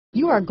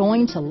You are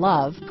going to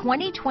love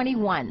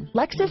 2021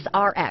 LEXUS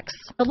RX.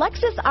 The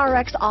LEXUS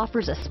RX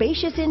offers a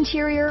spacious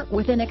interior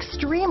with an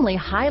extremely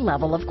high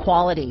level of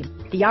quality.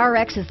 The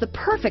RX is the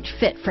perfect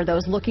fit for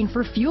those looking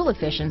for fuel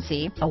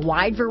efficiency, a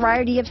wide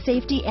variety of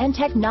safety and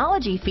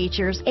technology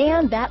features,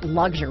 and that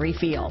luxury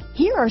feel.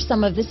 Here are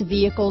some of this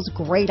vehicle's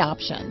great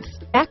options: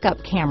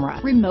 backup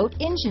camera, remote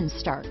engine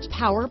start,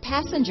 power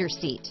passenger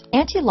seat,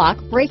 anti-lock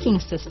braking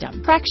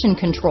system, traction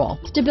control,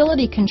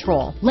 stability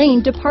control,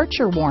 lane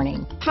departure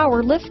warning,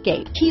 power liftgate,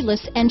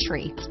 keyless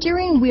entry,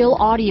 steering wheel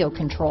audio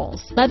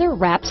controls, leather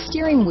wrapped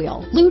steering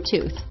wheel,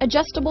 Bluetooth,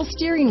 adjustable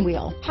steering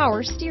wheel,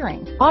 power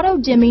steering, auto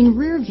dimming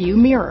rear view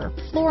mirror,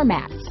 floor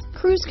mats,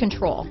 cruise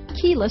control,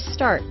 keyless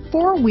start,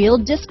 four-wheel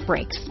disc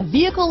brakes. A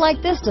vehicle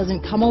like this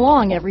doesn't come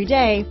along every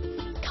day.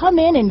 Come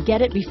in and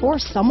get it before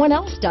someone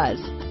else does.